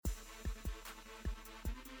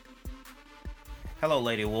Hello,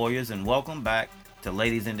 Lady Warriors, and welcome back to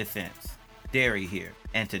Ladies in Defense. Derry here,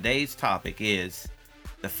 and today's topic is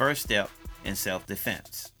the first step in self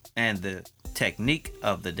defense. And the technique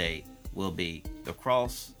of the day will be the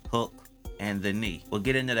cross, hook, and the knee. We'll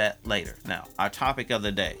get into that later. Now, our topic of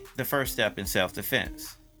the day, the first step in self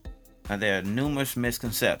defense. Now, there are numerous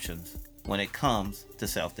misconceptions when it comes to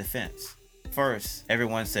self defense. First,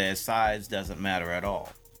 everyone says size doesn't matter at all.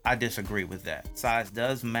 I disagree with that. Size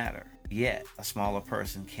does matter, yet a smaller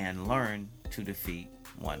person can learn to defeat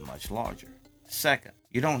one much larger. Second,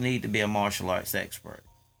 you don't need to be a martial arts expert.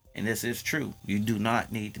 And this is true. You do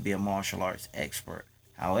not need to be a martial arts expert.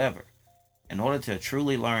 However, in order to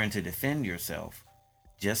truly learn to defend yourself,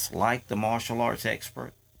 just like the martial arts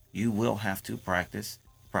expert, you will have to practice,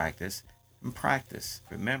 practice, and practice.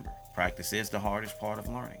 Remember, practice is the hardest part of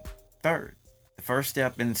learning. Third, the first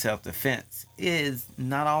step in self-defense is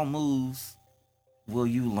not all moves will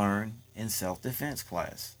you learn in self-defense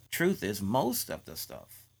class. Truth is, most of the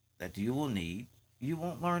stuff that you will need, you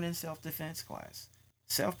won't learn in self-defense class.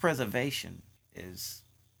 Self-preservation is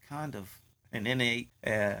kind of an innate,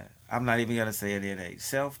 I'm not even going to say an innate.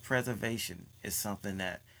 Self-preservation is something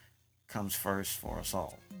that comes first for us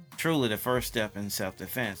all. Truly, the first step in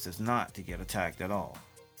self-defense is not to get attacked at all.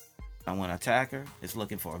 And when an attacker is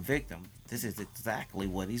looking for a victim, this is exactly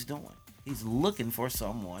what he's doing. He's looking for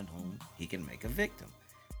someone whom he can make a victim.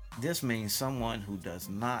 This means someone who does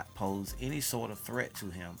not pose any sort of threat to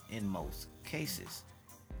him in most cases.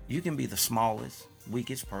 You can be the smallest,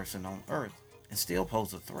 weakest person on earth and still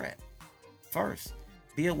pose a threat. First,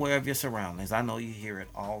 be aware of your surroundings. I know you hear it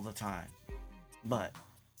all the time. But,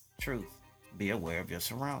 truth, be aware of your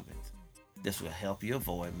surroundings. This will help you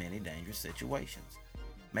avoid many dangerous situations.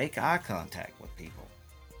 Make eye contact with people.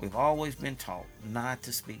 We've always been taught not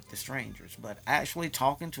to speak to strangers, but actually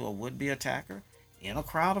talking to a would-be attacker in a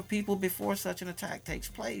crowd of people before such an attack takes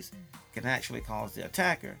place can actually cause the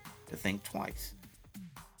attacker to think twice.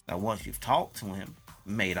 Now, once you've talked to him,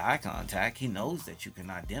 made eye contact, he knows that you can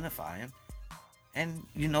identify him, and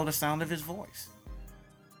you know the sound of his voice.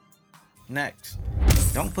 Next,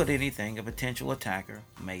 don't put anything a potential attacker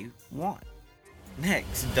may want.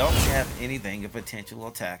 Next, don't have anything a potential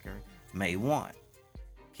attacker may want.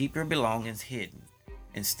 Keep your belongings hidden.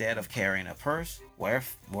 Instead of carrying a purse, wear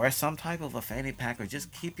some type of a fanny pack, or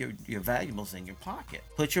just keep your valuables in your pocket.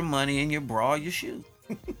 Put your money in your bra or your shoe.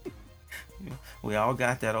 We all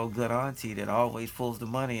got that old good auntie that always pulls the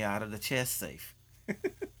money out of the chest safe.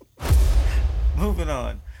 Moving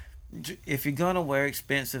on. If you're going to wear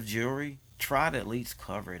expensive jewelry, try to at least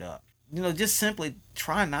cover it up. Just simply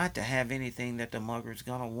try not to have anything that the mugger's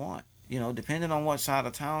going to want. Depending on what side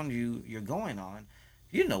of town you're going on,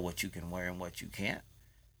 you know what you can wear and what you can't.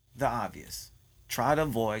 The obvious. Try to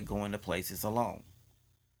avoid going to places alone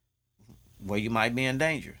where you might be in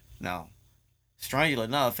danger. Now, strangely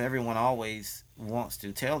enough, everyone always wants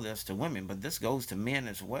to tell this to women, but this goes to men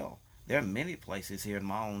as well. There are many places here in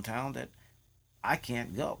my own town that I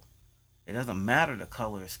can't go. It doesn't matter the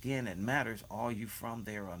color of skin. It matters, are you from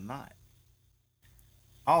there or not?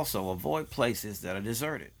 Also, avoid places that are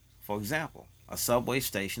deserted. For example, a subway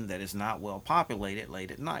station that is not well populated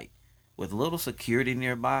late at night with little security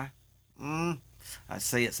nearby. I'd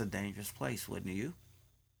say it's a dangerous place, wouldn't you?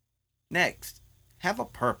 Next, have a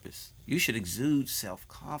purpose. You should exude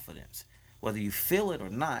self-confidence, whether you feel it or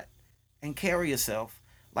not, and carry yourself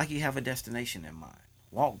like you have a destination in mind.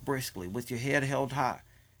 Walk briskly with your head held high.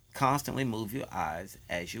 Constantly move your eyes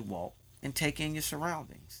as you walk and take in your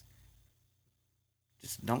surroundings.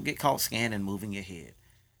 Just don't get caught scanning, moving your head.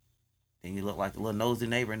 Then you look like the little nosy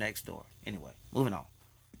neighbor next door. Anyway, moving on.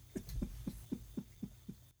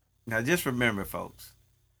 Now, just remember, folks,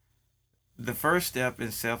 the first step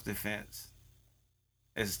in self-defense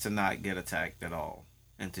is to not get attacked at all.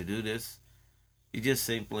 And to do this, you just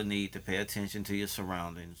simply need to pay attention to your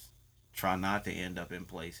surroundings. Try not to end up in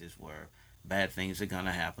places where bad things are going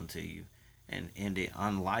to happen to you. And in the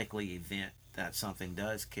unlikely event that something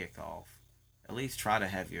does kick off, at least try to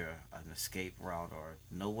have an escape route, or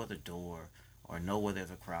know where the door, or know where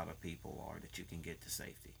there's a crowd of people, or that you can get to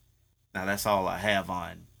safety. Now, that's all I have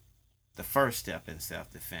on the first step in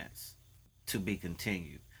self-defense, to be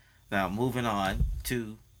continued. Now, moving on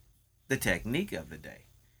to the technique of the day.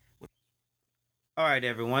 All right,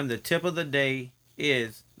 everyone, the tip of the day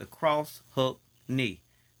is the cross hook knee.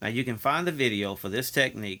 Now, you can find the video for this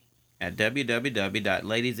technique at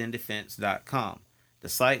www.ladiesindefense.com. The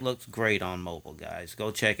site looks great on mobile, guys. Go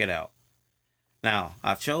check it out. Now,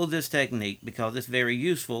 I've chose this technique because it's very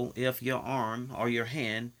useful if your arm or your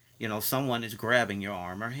hand, someone is grabbing your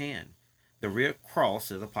arm or hand. The rear cross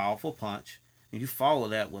is a powerful punch, and you follow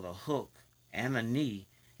that with a hook and a knee,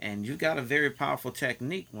 and you got a very powerful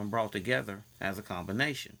technique when brought together as a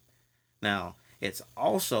combination. Now, it's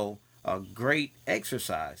also a great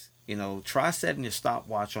exercise. Try setting your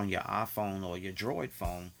stopwatch on your iPhone or your Droid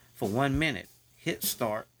phone for 1 minute. Hit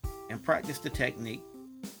start and practice the technique.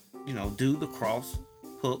 Do the cross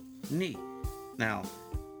hook knee. Now,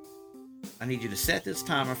 I need you to set this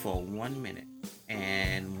timer for 1 minute.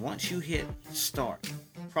 And once you hit start,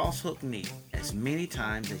 cross hook knee as many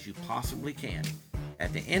times as you possibly can.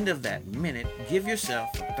 At the end of that minute, give yourself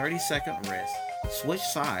a 30-second rest, switch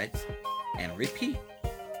sides, and repeat.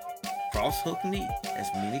 Cross hook knee as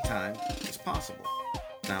many times as possible.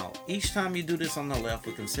 Now, each time you do this on the left,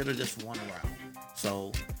 we consider this one round.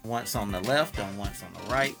 So, once on the left and once on the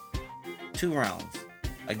right, 2 rounds.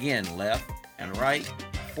 Again, left and right,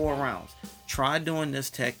 4 rounds. Try doing this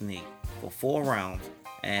technique for 4 rounds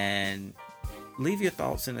and leave your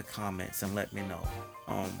thoughts in the comments and let me know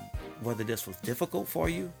whether this was difficult for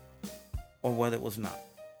you or whether it was not.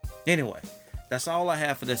 Anyway, that's all I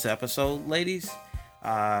have for this episode, ladies.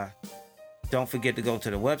 Don't forget to go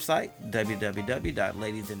to the website,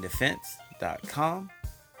 www.ladiesindefense.com.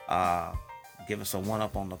 Give us a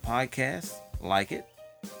 1-up on the podcast. Like it.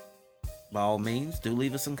 By all means, do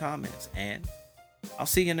leave us some comments. And I'll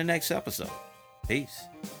see you in the next episode. Peace.